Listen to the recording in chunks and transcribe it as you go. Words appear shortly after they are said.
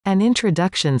An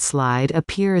introduction slide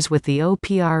appears with the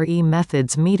OPRE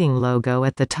Methods Meeting logo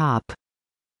at the top.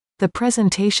 The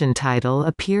presentation title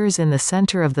appears in the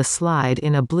center of the slide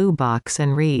in a blue box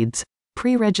and reads,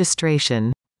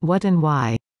 "Pre-registration, What and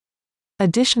Why?"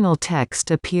 Additional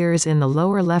text appears in the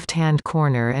lower left-hand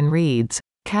corner and reads,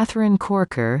 Katherine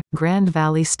Corker, Grand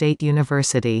Valley State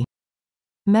University.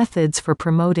 Methods for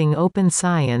Promoting Open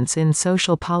Science in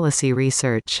Social Policy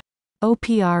Research.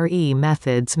 OPRE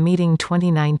Methods Meeting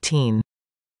 2019.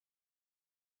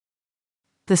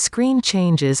 The screen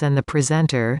changes and the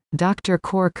presenter, Dr.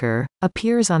 Corker,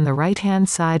 appears on the right-hand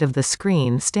side of the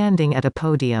screen standing at a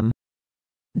podium.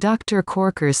 Dr.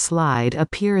 Corker's slide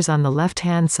appears on the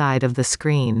left-hand side of the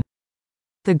screen.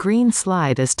 The green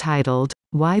slide is titled,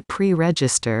 Why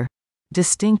Pre-Register?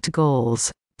 Distinct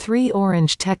Goals. 3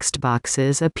 orange text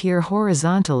boxes appear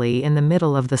horizontally in the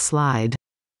middle of the slide.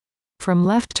 From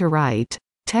left to right,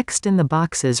 text in the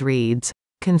boxes reads,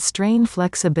 Constrain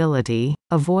flexibility,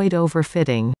 avoid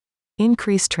overfitting,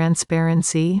 increase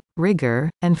transparency, rigor,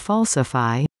 and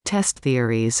falsify, test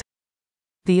theories.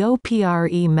 The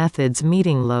OPRE Methods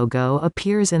Meeting logo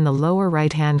appears in the lower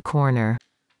right-hand corner.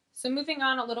 So moving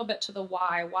on a little bit to the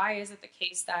why. Why is it the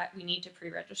case that we need to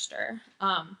pre-register?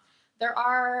 There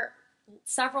are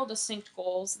several distinct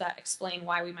goals that explain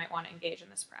why we might want to engage in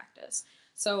this practice.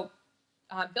 So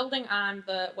building on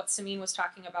what Samin was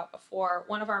talking about before,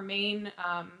 one of our main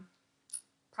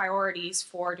priorities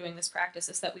for doing this practice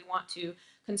is that we want to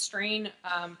constrain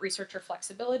researcher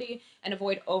flexibility and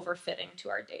avoid overfitting to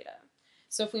our data.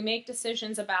 So if we make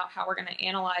decisions about how we're going to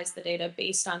analyze the data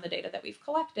based on the data that we've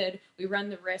collected, we run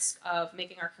the risk of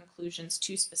making our conclusions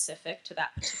too specific to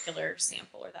that particular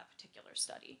sample or that particular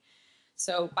study.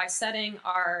 So by setting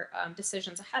our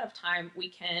decisions ahead of time, we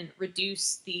can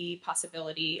reduce the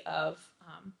possibility of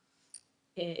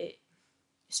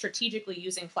strategically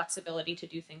using flexibility to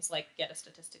do things like get a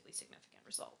statistically significant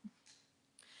result.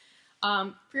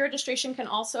 Pre-registration can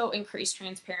also increase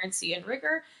transparency and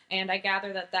rigor, and I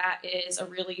gather that that is a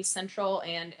really central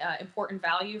and important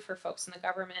value for folks in the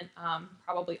government,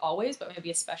 probably always, but maybe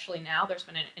especially now. There's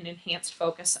been an enhanced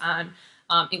focus on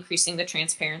increasing the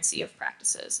transparency of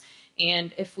practices.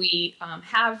 And if we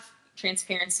have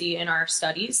transparency in our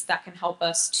studies, that can help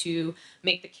us to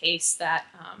make the case that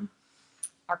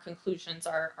our conclusions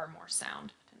are more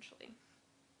sound, potentially.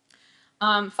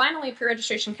 Finally,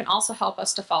 pre-registration can also help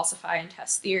us to falsify and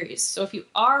test theories. So if you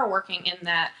are working in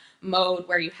that mode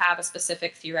where you have a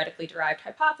specific theoretically derived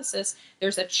hypothesis,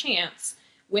 there's a chance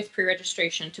with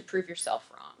pre-registration to prove yourself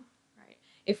wrong. Right?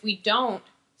 If we don't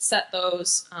set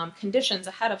those conditions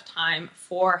ahead of time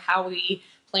for how we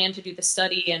plan to do the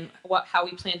study and how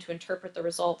we plan to interpret the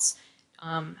results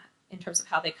in terms of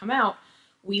how they come out,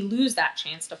 we lose that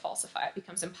chance to falsify. It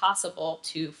becomes impossible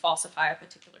to falsify a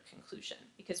particular conclusion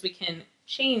because we can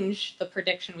change the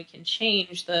prediction, we can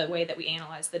change the way that we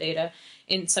analyze the data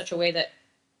in such a way that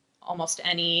almost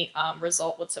any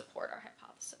result would support our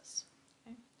hypothesis.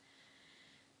 Okay?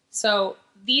 So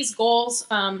these goals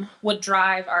would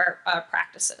drive our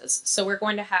practices. So we're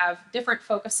going to have different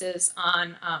focuses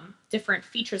on different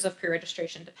features of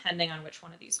pre-registration depending on which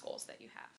one of these goals that you have.